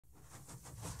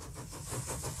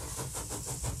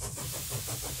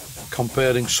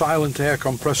comparing silent air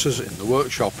compressors in the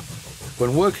workshop.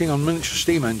 When working on miniature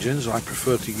steam engines, I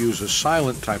prefer to use a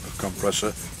silent type of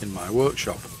compressor in my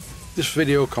workshop. This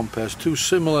video compares two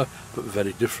similar but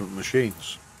very different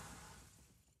machines.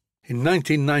 In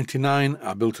 1999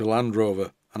 I built a Land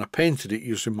Rover and I painted it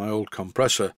using my old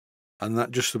compressor, and that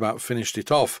just about finished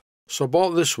it off, so I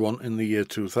bought this one in the year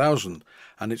 2000,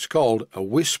 and it's called a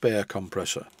wisp air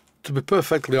compressor. To be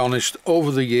perfectly honest, over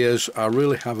the years I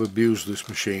really have abused this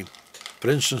machine. For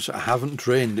instance, I haven't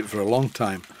drained it for a long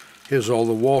time. Here's all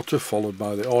the water followed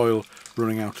by the oil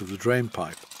running out of the drain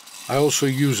pipe. I also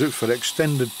use it for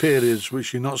extended periods,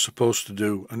 which you're not supposed to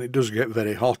do, and it does get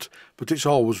very hot, but it's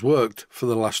always worked for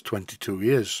the last 22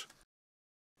 years.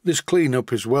 This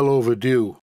cleanup is well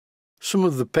overdue. Some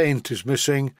of the paint is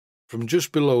missing from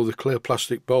just below the clear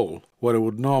plastic bowl where I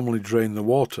would normally drain the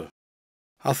water.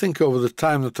 I think over the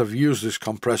time that I've used this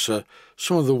compressor,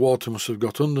 some of the water must have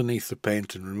got underneath the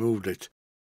paint and removed it.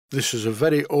 This is a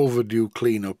very overdue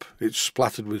cleanup. It's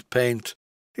splattered with paint.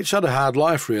 It's had a hard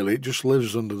life really, it just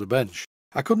lives under the bench.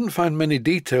 I couldn't find many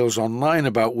details online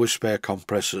about wisp air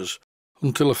compressors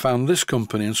until I found this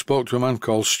company and spoke to a man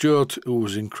called Stuart, who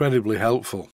was incredibly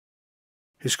helpful.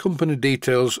 His company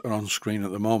details are on screen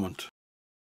at the moment.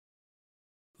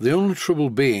 The only trouble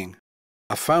being,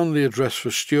 I found the address for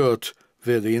Stuart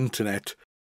via the internet,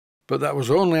 but that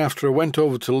was only after I went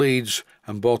over to Leeds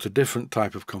and bought a different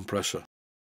type of compressor.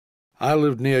 I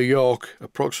lived near York,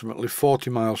 approximately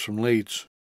 40 miles from Leeds.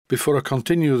 Before I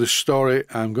continue this story,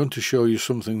 I'm going to show you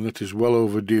something that is well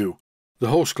overdue. The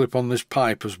hose clip on this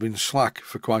pipe has been slack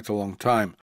for quite a long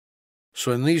time,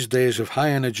 so in these days of high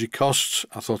energy costs,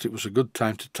 I thought it was a good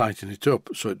time to tighten it up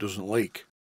so it doesn't leak.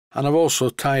 And I've also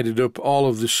tidied up all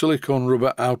of the silicone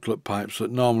rubber outlet pipes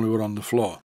that normally were on the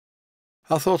floor.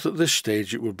 I thought at this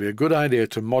stage it would be a good idea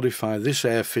to modify this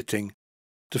air fitting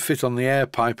to fit on the air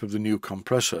pipe of the new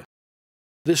compressor.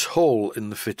 This hole in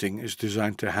the fitting is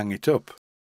designed to hang it up.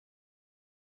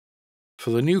 For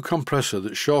the new compressor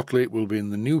that shortly will be in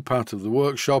the new part of the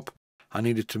workshop, I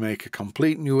needed to make a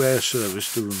complete new air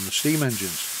service to run the steam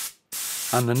engines.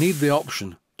 And I need the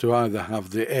option to either have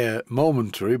the air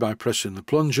momentary by pressing the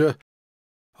plunger,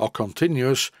 or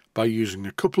continuous by using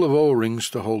a couple of O-rings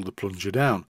to hold the plunger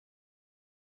down.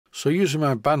 So using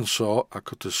my bandsaw, I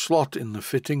cut a slot in the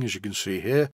fitting as you can see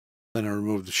here, then I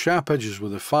removed the sharp edges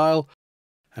with a file,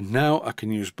 and now I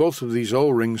can use both of these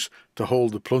O-rings to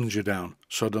hold the plunger down,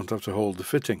 so I don't have to hold the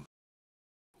fitting.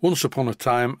 Once upon a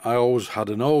time I always had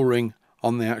an O-ring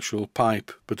on the actual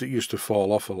pipe, but it used to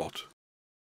fall off a lot.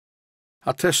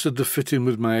 I tested the fitting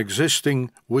with my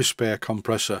existing wisp air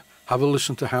compressor. Have a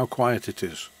listen to how quiet it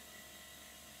is.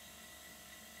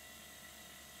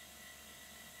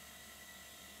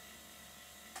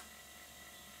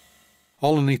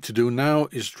 All I need to do now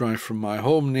is drive from my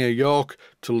home near York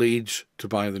to Leeds to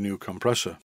buy the new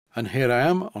compressor. And here I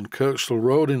am on Kirkstall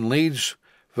Road in Leeds,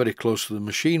 very close to the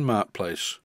Machine Mart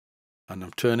place. And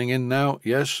I'm turning in now,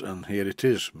 yes, and here it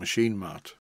is, Machine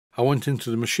Mart. I went into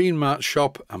the Machine Mart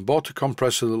shop and bought a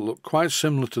compressor that looked quite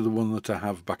similar to the one that I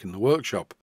have back in the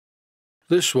workshop.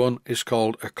 This one is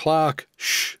called a Clark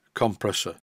Shh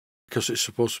compressor, because it's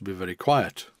supposed to be very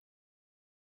quiet.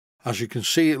 As you can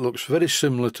see, it looks very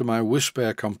similar to my wisp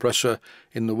air compressor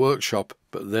in the workshop,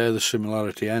 but there the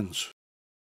similarity ends.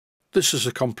 This is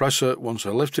a compressor once I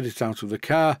lifted it out of the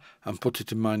car and put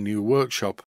it in my new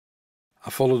workshop. I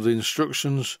followed the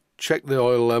instructions, checked the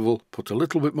oil level, put a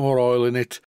little bit more oil in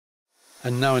it,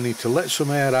 and now I need to let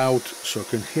some air out so I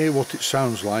can hear what it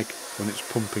sounds like when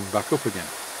it's pumping back up again.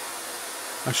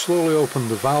 I slowly opened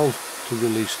the valve to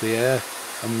release the air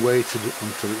and waited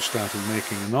until it started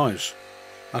making a noise.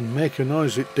 And make a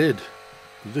noise it did.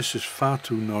 This is far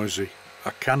too noisy.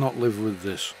 I cannot live with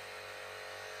this.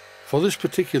 For this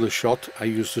particular shot I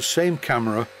used the same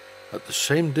camera at the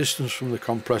same distance from the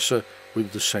compressor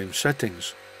with the same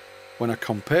settings. When I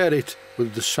compare it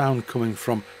with the sound coming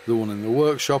from the one in the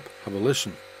workshop, have a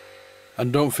listen.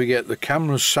 And don't forget the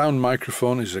camera's sound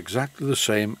microphone is exactly the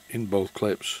same in both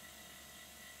clips.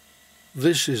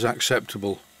 This is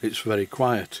acceptable, it's very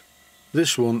quiet.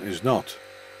 This one is not.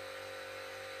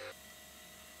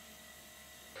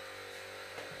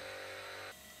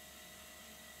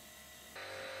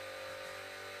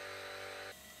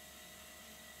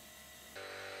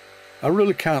 I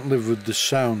really can't live with this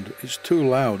sound. It's too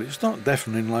loud. It's not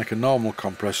deafening like a normal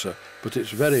compressor, but it's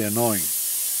very annoying.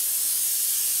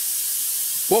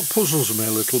 What puzzles me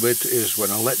a little bit is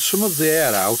when I let some of the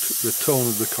air out, the tone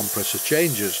of the compressor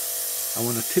changes, and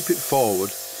when I tip it forward,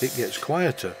 it gets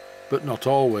quieter, but not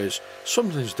always.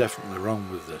 Something's definitely wrong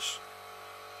with this.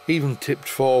 Even tipped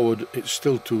forward, it's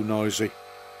still too noisy.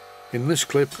 In this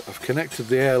clip I've connected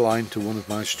the air line to one of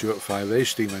my Stuart 5A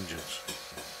steam engines.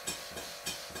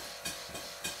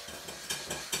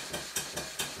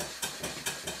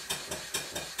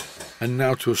 And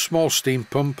now to a small steam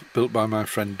pump built by my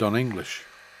friend Don English.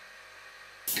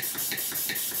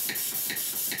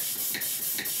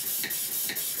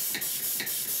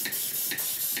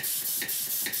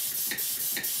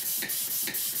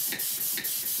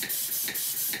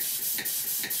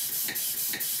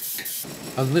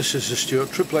 And this is a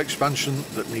Stuart triple expansion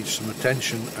that needs some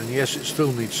attention, and yes, it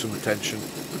still needs some attention,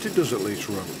 but it does at least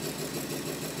run.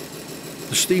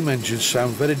 The steam engines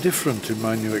sound very different in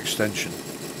my new extension,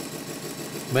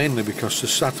 mainly because they're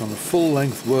sat on a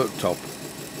full-length worktop,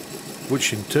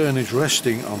 which in turn is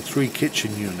resting on 3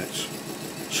 kitchen units,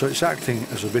 so it's acting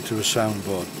as a bit of a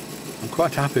soundboard. I'm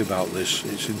quite happy about this,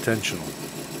 it's intentional.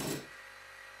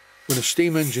 When a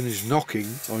steam engine is knocking,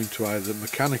 owing to either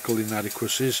mechanical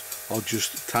inadequacies or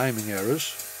just timing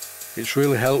errors, it's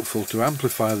really helpful to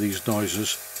amplify these noises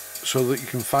so that you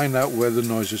can find out where the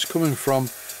noise is coming from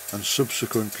and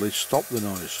subsequently stop the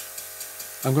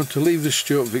noise. I'm going to leave this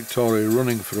Stuart Victoria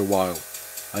running for a while,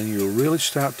 and you'll really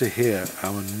start to hear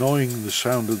how annoying the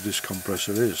sound of this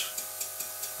compressor is,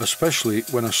 especially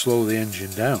when I slow the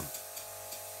engine down.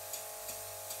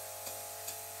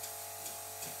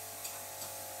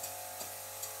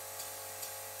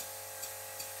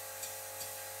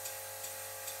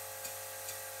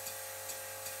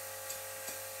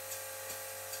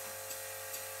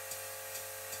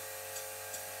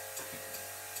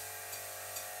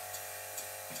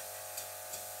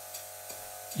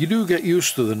 You do get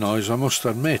used to the noise, I must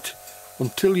admit,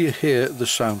 until you hear the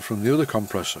sound from the other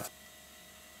compressor.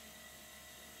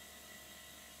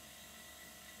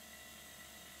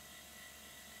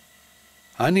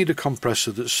 I need a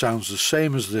compressor that sounds the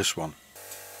same as this one,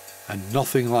 and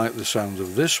nothing like the sound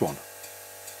of this one.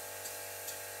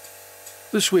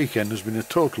 This weekend has been a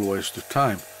total waste of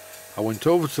time. I went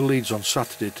over to Leeds on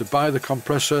Saturday to buy the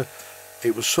compressor.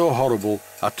 It was so horrible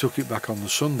I took it back on the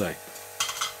Sunday.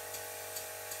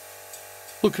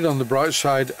 Looking on the bright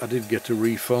side, I did get a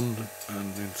refund,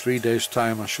 and in 3 days'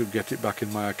 time I should get it back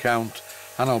in my account,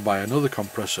 and I'll buy another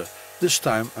compressor. This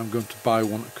time I'm going to buy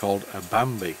one called a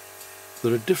Bambi.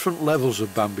 There are different levels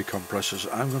of Bambi compressors.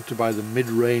 I'm going to buy the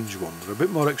mid-range one. They're a bit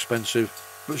more expensive,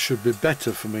 but should be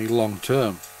better for me long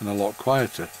term and a lot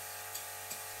quieter.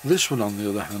 This one, on the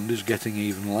other hand, is getting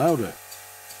even louder.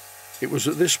 It was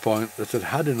at this point that I'd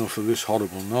had enough of this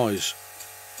horrible noise.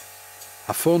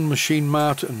 I phoned Machine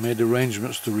Mart and made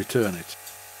arrangements to return it.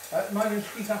 My name's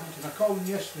Keith Appleton. I called in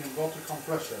yesterday and bought a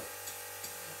compressor.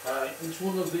 It's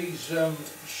one of these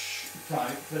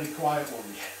type, very quiet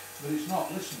ones, but it's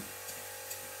not. Listen.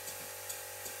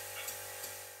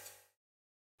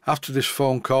 After this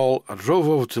phone call, I drove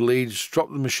over to Leeds,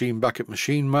 dropped the machine back at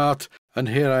Machine Mart, and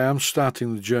here I am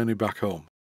starting the journey back home.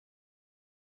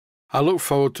 I look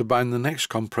forward to buying the next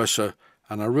compressor,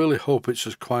 and I really hope it's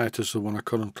as quiet as the one I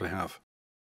currently have.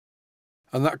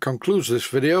 And that concludes this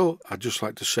video. I'd just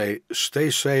like to say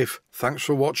stay safe, thanks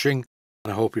for watching,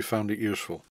 and I hope you found it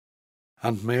useful.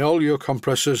 And may all your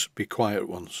compressors be quiet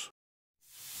ones.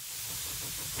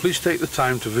 Please take the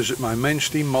time to visit my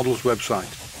Mainsteam Models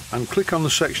website and click on the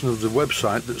section of the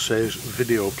website that says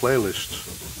Video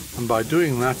Playlists. And by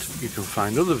doing that, you can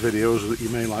find other videos that you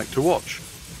may like to watch.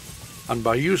 And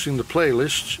by using the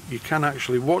playlists, you can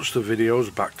actually watch the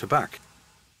videos back to back.